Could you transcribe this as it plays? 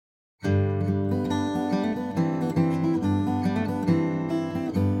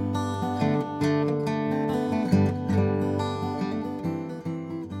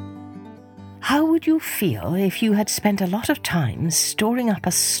would you feel if you had spent a lot of time storing up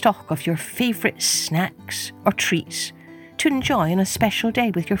a stock of your favourite snacks or treats to enjoy on a special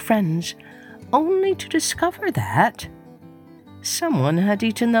day with your friends, only to discover that someone had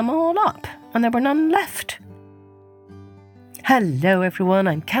eaten them all up and there were none left? Hello everyone,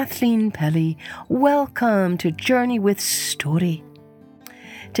 I'm Kathleen Pelly. Welcome to Journey with Story.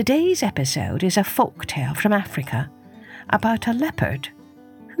 Today's episode is a folk tale from Africa about a leopard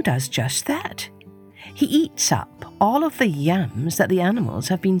who does just that. He eats up all of the yams that the animals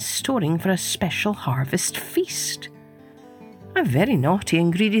have been storing for a special harvest feast. A very naughty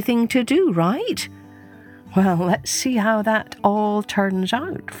and greedy thing to do, right? Well, let's see how that all turns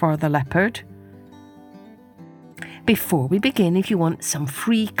out for the leopard. Before we begin, if you want some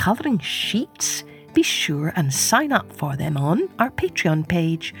free colouring sheets, be sure and sign up for them on our Patreon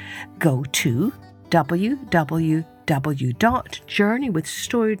page. Go to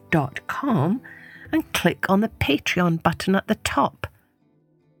www.journeywithstory.com and click on the Patreon button at the top.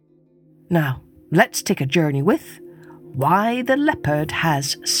 Now, let's take a journey with Why the Leopard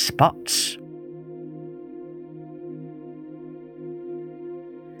Has Spots.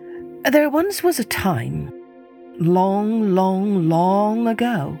 There once was a time, long, long, long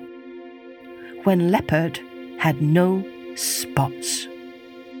ago, when Leopard had no spots.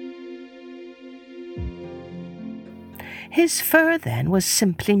 His fur then was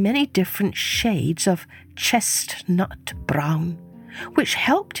simply many different shades of chestnut brown, which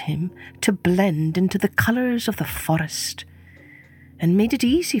helped him to blend into the colours of the forest and made it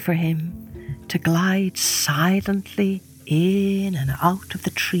easy for him to glide silently in and out of the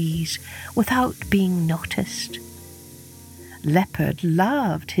trees without being noticed. Leopard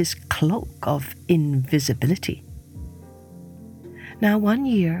loved his cloak of invisibility. Now one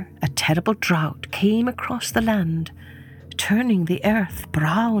year a terrible drought came across the land, turning the earth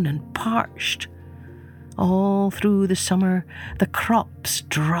brown and parched. All through the summer, the crops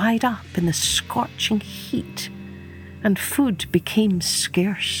dried up in the scorching heat, and food became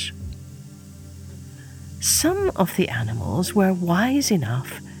scarce. Some of the animals were wise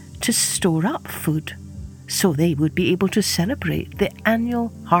enough to store up food, so they would be able to celebrate the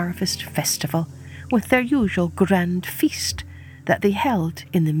annual harvest festival with their usual grand feast that they held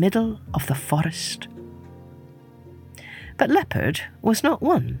in the middle of the forest. But Leopard was not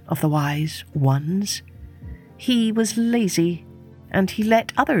one of the wise ones. He was lazy, and he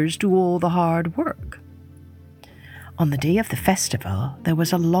let others do all the hard work. On the day of the festival, there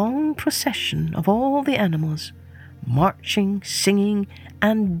was a long procession of all the animals, marching, singing,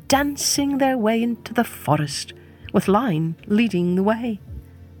 and dancing their way into the forest, with Lion leading the way.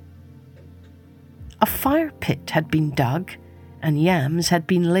 A fire pit had been dug, and yams had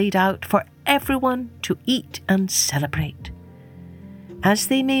been laid out for everyone to eat and celebrate. As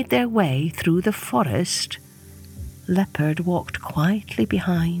they made their way through the forest, Leopard walked quietly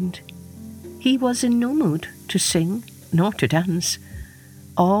behind. He was in no mood to sing nor to dance.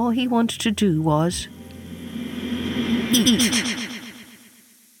 All he wanted to do was eat.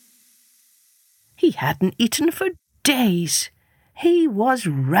 He hadn't eaten for days. He was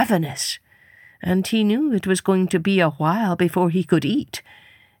ravenous, and he knew it was going to be a while before he could eat,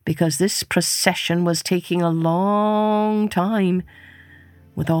 because this procession was taking a long time,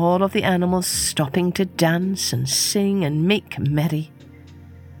 with all of the animals stopping to dance and sing and make merry.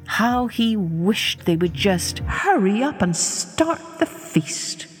 How he wished they would just hurry up and start the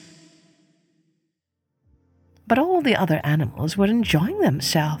feast. But all the other animals were enjoying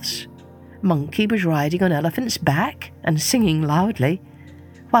themselves. Monkey was riding on Elephant's back and singing loudly,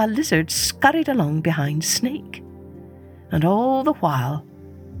 while Lizard scurried along behind Snake. And all the while,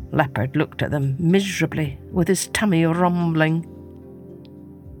 Leopard looked at them miserably, with his tummy rumbling.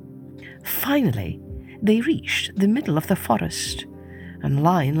 Finally, they reached the middle of the forest, and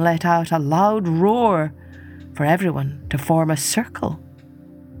Lion let out a loud roar for everyone to form a circle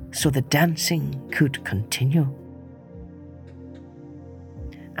so the dancing could continue.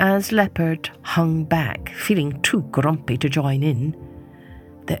 As Leopard hung back, feeling too grumpy to join in,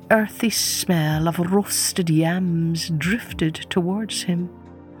 the earthy smell of roasted yams drifted towards him.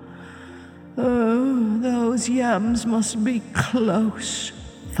 "Oh, those yams must be close,"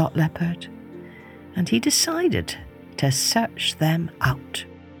 thought Leopard, and he decided to search them out.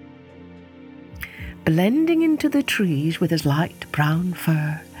 Blending into the trees with his light brown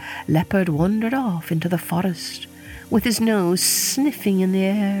fur, Leopard wandered off into the forest, with his nose sniffing in the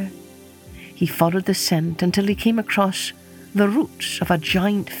air. He followed the scent until he came across the roots of a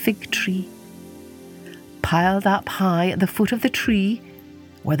giant fig tree. Piled up high at the foot of the tree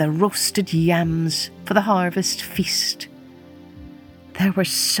were the roasted yams for the harvest feast. There were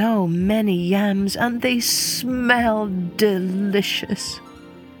so many yams, and they smelled delicious.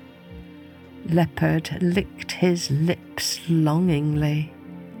 Leopard licked his lips longingly.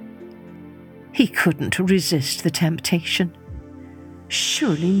 He couldn't resist the temptation.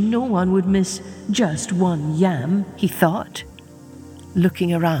 Surely no one would miss just one yam, he thought,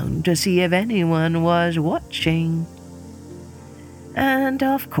 looking around to see if anyone was watching. And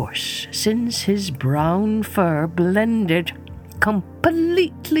of course, since his brown fur blended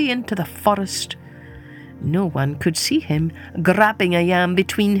completely into the forest, no one could see him grabbing a yam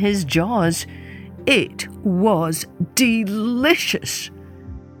between his jaws. It was delicious.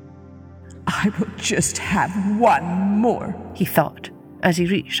 "I will just have one more," he thought, as he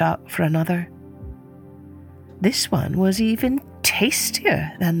reached out for another. This one was even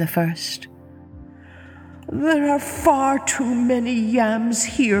tastier than the first. "There are far too many yams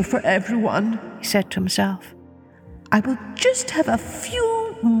here for everyone," he said to himself. "I will just have a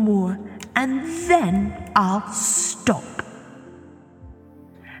few more, and then I'll stop."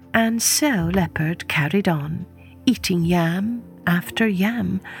 And so Leopard carried on, eating yam after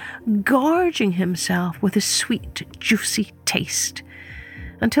yam, gorging himself with a sweet, juicy taste,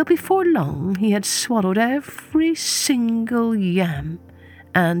 until before long he had swallowed every single yam,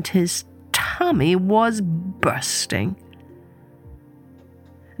 and his tummy was bursting.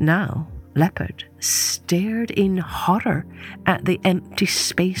 Now Leopard stared in horror at the empty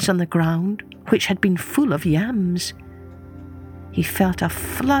space on the ground, which had been full of yams. He felt a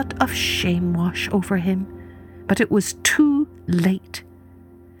flood of shame wash over him, but it was too late.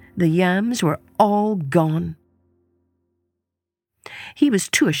 The yams were all gone. He was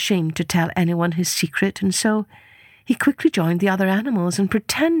too ashamed to tell anyone his secret, and so he quickly joined the other animals and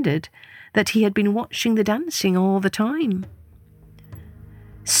pretended that he had been watching the dancing all the time.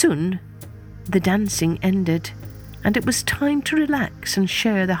 Soon the dancing ended, and it was time to relax and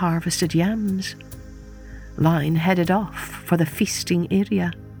share the harvested yams. Lion headed off for the feasting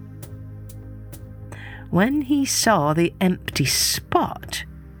area. When he saw the empty spot,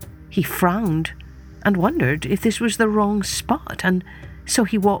 he frowned and wondered if this was the wrong spot, and so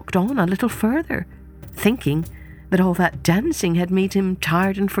he walked on a little further, thinking that all that dancing had made him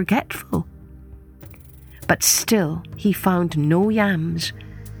tired and forgetful. But still he found no yams,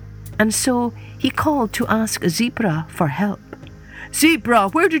 and so he called to ask Zebra for help. "Zebra,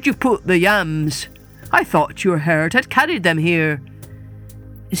 where did you put the yams? I thought your herd had carried them here."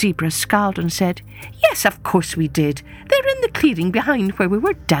 Zebra scowled and said, "Yes, of course we did. They're in the clearing behind where we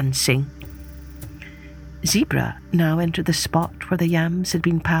were dancing." Zebra now entered the spot where the yams had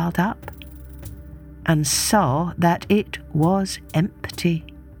been piled up and saw that it was empty.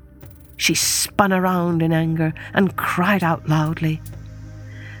 She spun around in anger and cried out loudly.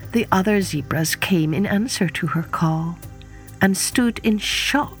 The other zebras came in answer to her call and stood in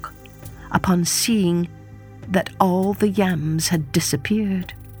shock upon seeing that all the yams had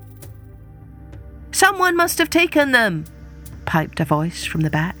disappeared. "Someone must have taken them," piped a voice from the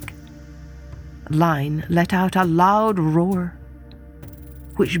back. Lion let out a loud roar,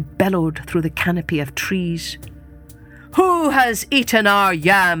 which bellowed through the canopy of trees. "Who has eaten our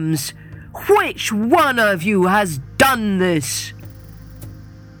yams? Which one of you has done this?"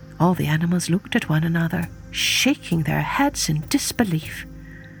 All the animals looked at one another, shaking their heads in disbelief.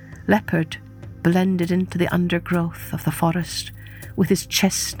 Leopard blended into the undergrowth of the forest with his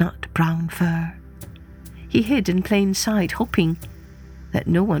chestnut brown fur. He hid in plain sight, hoping that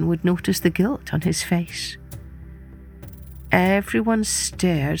no one would notice the guilt on his face. Everyone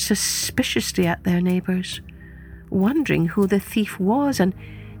stared suspiciously at their neighbours, wondering who the thief was and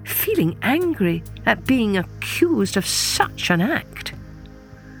feeling angry at being accused of such an act.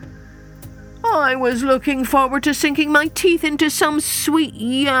 "I was looking forward to sinking my teeth into some sweet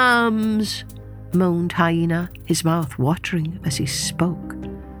yams," moaned Hyena, his mouth watering as he spoke.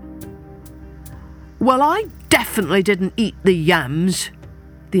 "Well, I definitely didn't eat the yams.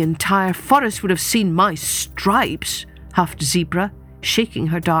 The entire forest would have seen my stripes," huffed Zebra, shaking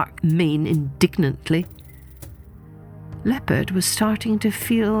her dark mane indignantly. Leopard was starting to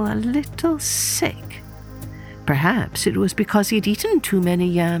feel a little sick. Perhaps it was because he'd eaten too many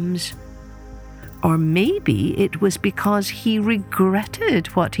yams. Or maybe it was because he regretted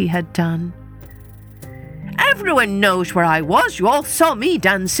what he had done. "Everyone knows where I was. You all saw me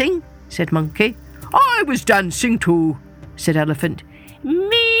dancing," said Monkey. "I was dancing too," said Elephant.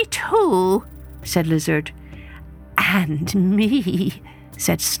 "Me too," said Lizard. "And me,"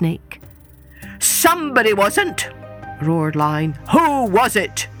 said Snake. "Somebody wasn't," roared Lion. "Who was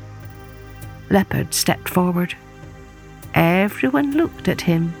it?" Leopard stepped forward. Everyone looked at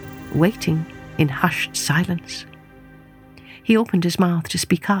him, waiting in hushed silence. He opened his mouth to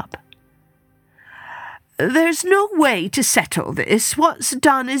speak up. "There's no way to settle this. What's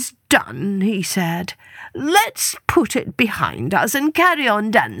done is done," he said. "Let's put it behind us and carry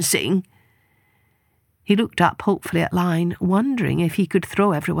on dancing." He looked up hopefully at Lion, wondering if he could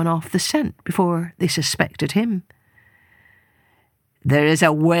throw everyone off the scent before they suspected him. "There is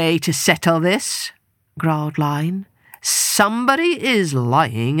a way to settle this," growled Lion. "Somebody is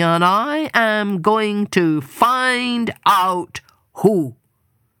lying, and I am going to find out who."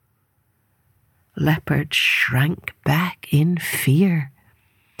 Leopard shrank back in fear.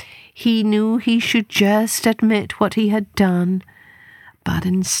 He knew he should just admit what he had done, but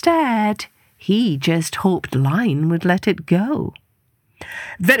instead he just hoped Lion would let it go.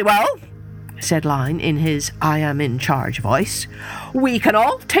 "Very well," said Lion in his I-am-in-charge voice. "We can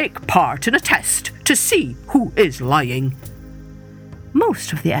all take part in a test to see who is lying."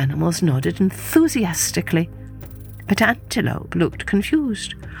 Most of the animals nodded enthusiastically, but Antelope looked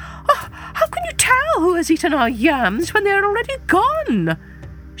confused. "Oh, how can you tell who has eaten our yams when they are already gone?"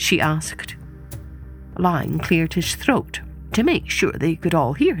 she asked. Lion cleared his throat to make sure they could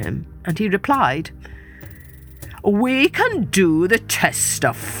all hear him, and he replied, "We can do the test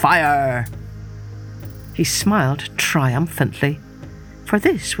of fire." He smiled triumphantly, for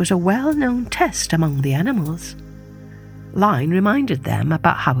this was a well-known test among the animals. Lion reminded them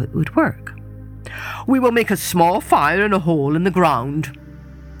about how it would work. "We will make a small fire in a hole in the ground.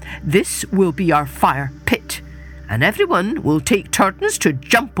 This will be our fire pit, and everyone will take turns to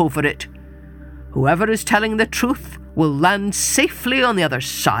jump over it. Whoever is telling the truth will land safely on the other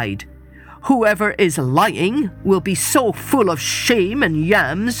side. Whoever is lying will be so full of shame and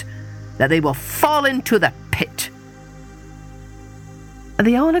yams that they will fall into the pit."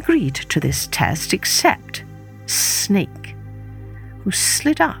 They all agreed to this test except Snake, who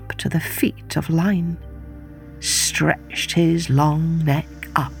slid up to the feet of Lion, stretched his long neck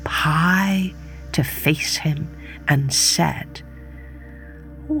up high to face him, and said,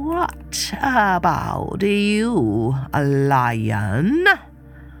 "What about you, Lion?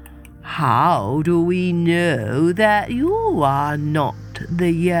 How do we know that you are not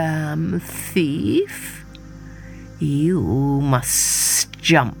the yam thief? You must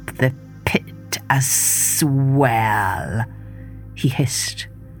jump the pit as well," he hissed.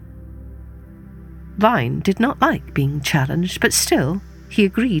 Lion did not like being challenged, but still he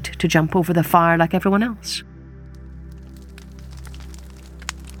agreed to jump over the fire like everyone else.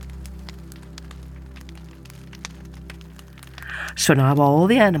 So now all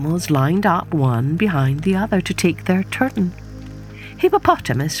the animals lined up one behind the other to take their turn.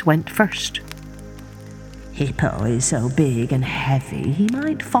 Hippopotamus went first. "Hippo is so big and heavy he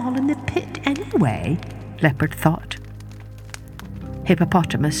might fall in the pit anyway," Leopard thought.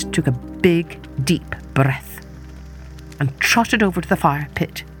 Hippopotamus took a big, deep breath and trotted over to the fire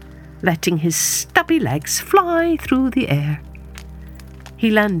pit, letting his stubby legs fly through the air. He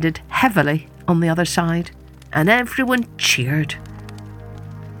landed heavily on the other side, and everyone cheered.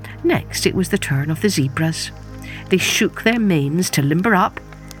 Next, it was the turn of the zebras. They shook their manes to limber up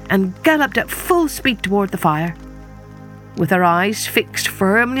and galloped at full speed toward the fire. With their eyes fixed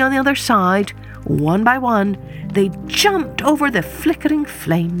firmly on the other side, one by one, they jumped over the flickering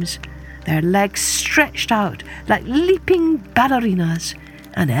flames, their legs stretched out like leaping ballerinas,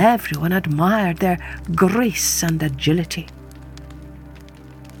 and everyone admired their grace and agility.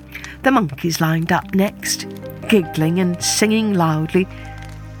 The monkeys lined up next, giggling and singing loudly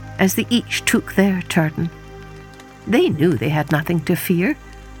as they each took their turn. They knew they had nothing to fear.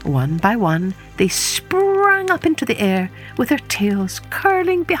 One by one, they sprang up into the air with their tails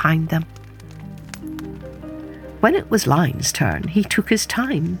curling behind them. When it was Lion's turn, he took his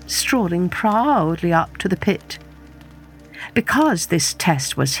time, strolling proudly up to the pit. Because this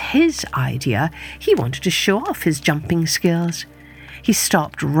test was his idea, he wanted to show off his jumping skills. He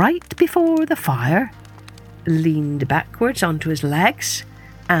stopped right before the fire, leaned backwards onto his legs,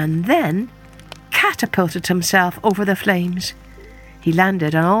 and then catapulted himself over the flames. He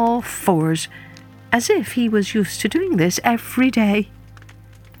landed on all fours, as if he was used to doing this every day.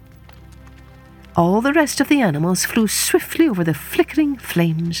 All the rest of the animals flew swiftly over the flickering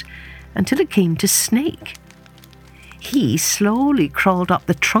flames until it came to Snake. He slowly crawled up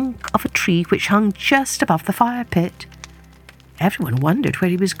the trunk of a tree which hung just above the fire pit. Everyone wondered where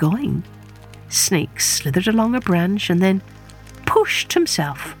he was going. Snake slithered along a branch and then pushed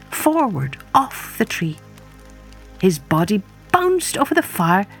himself forward off the tree. His body bounced over the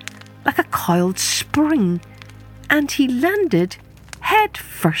fire like a coiled spring, and he landed head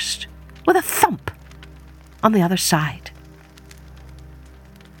first with a thump on the other side.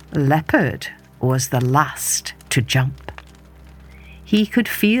 Leopard was the last to jump. He could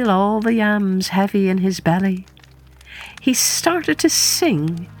feel all the yams heavy in his belly. He started to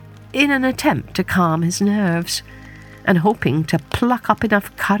sing in an attempt to calm his nerves and hoping to pluck up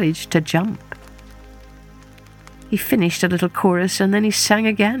enough courage to jump. He finished a little chorus and then he sang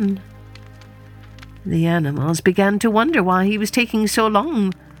again. The animals began to wonder why he was taking so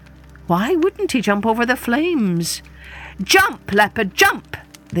long. Why wouldn't he jump over the flames? "Jump, leopard, jump!"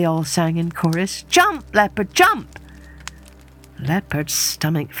 they all sang in chorus. "Jump, leopard, jump!" Leopard's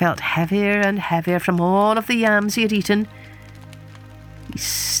stomach felt heavier and heavier from all of the yams he had eaten. He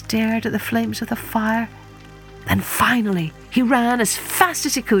stared at the flames of the fire. Then finally he ran as fast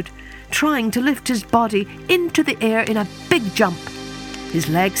as he could, trying to lift his body into the air in a big jump. His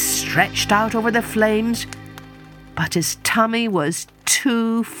legs stretched out over the flames, but his tummy was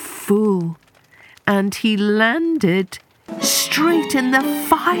too full, and he landed straight in the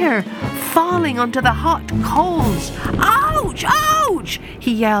fire, falling onto the hot coals. "Ouch! Ouch!"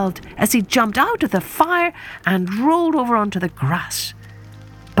 he yelled as he jumped out of the fire and rolled over onto the grass.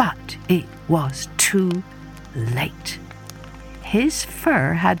 But it was too late. His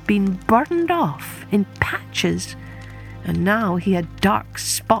fur had been burned off in patches, and now he had dark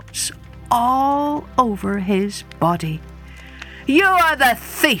spots all over his body. "You are the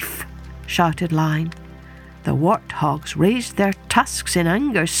thief!" shouted Lion. The warthogs raised their tusks in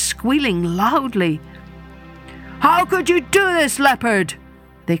anger, squealing loudly. "How could you do this, Leopard?"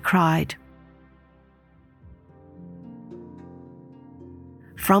 they cried.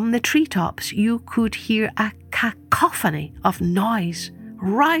 From the treetops you could hear a cacophony of noise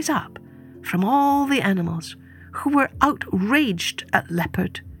rise up from all the animals who were outraged at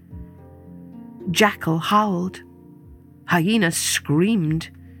Leopard. Jackal howled. Hyena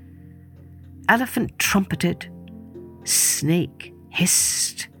screamed. Elephant trumpeted. Snake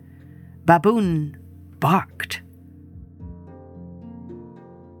hissed. Baboon barked.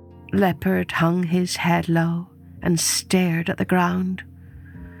 Leopard hung his head low and stared at the ground.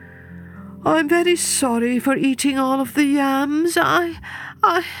 "I'm very sorry for eating all of the yams. I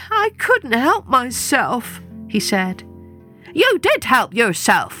couldn't help myself," he said. "You did help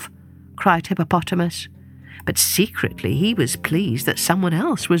yourself," cried Hippopotamus. But secretly he was pleased that someone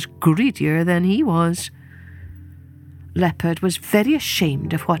else was greedier than he was. Leopard was very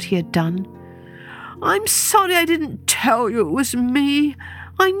ashamed of what he had done. "I'm sorry I didn't tell you it was me.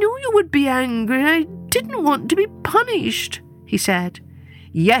 I knew you would be angry. I didn't want to be punished," he said.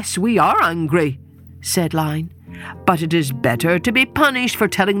 "Yes, we are angry," said Lion. "But it is better to be punished for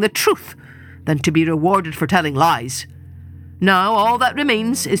telling the truth than to be rewarded for telling lies. Now all that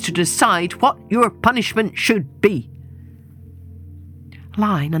remains is to decide what your punishment should be."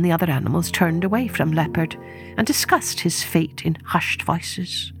 Lion and the other animals turned away from Leopard and discussed his fate in hushed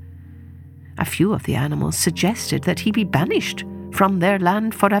voices. A few of the animals suggested that he be banished from their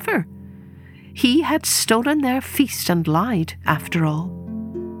land forever. He had stolen their feast and lied, after all.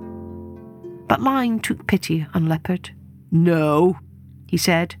 But Lion took pity on Leopard. "No," he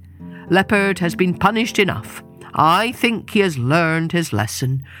said. "Leopard has been punished enough. I think he has learned his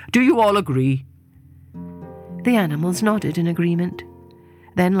lesson. Do you all agree?" The animals nodded in agreement.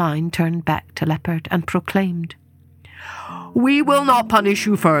 Then Lion turned back to Leopard and proclaimed, "We will not punish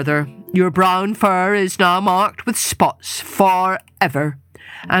you further. Your brown fur is now marked with spots forever,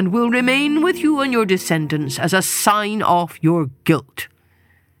 and will remain with you and your descendants as a sign of your guilt."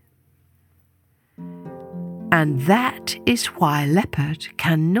 And that is why Leopard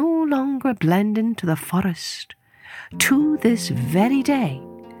can no longer blend into the forest. To this very day,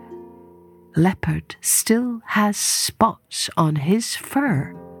 Leopard still has spots on his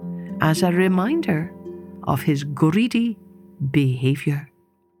fur as a reminder of his greedy behavior.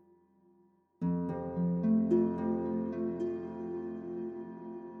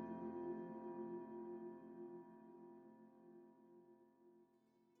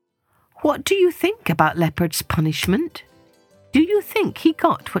 What do you think about Leopard's punishment? Do you think he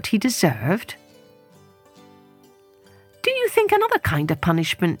got what he deserved? Do you think another kind of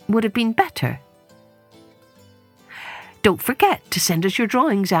punishment would have been better? Don't forget to send us your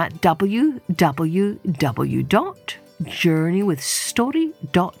drawings at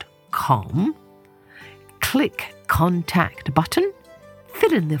www.journeywithstory.com. Click Contact button,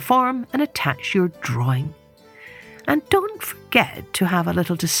 fill in the form and attach your drawing. And don't forget to have a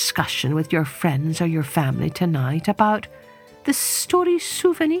little discussion with your friends or your family tonight about the story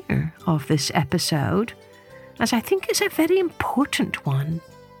souvenir of this episode, as I think it's a very important one.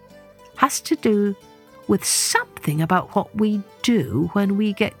 Has to do with something about what we do when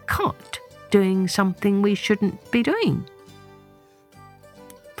we get caught doing something we shouldn't be doing.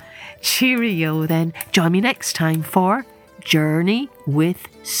 Cheerio then. Join me next time for Journey with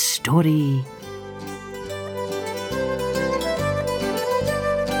Story.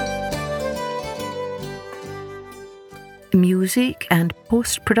 Music and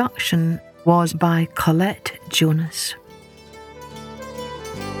post-production was by Colette Jonas.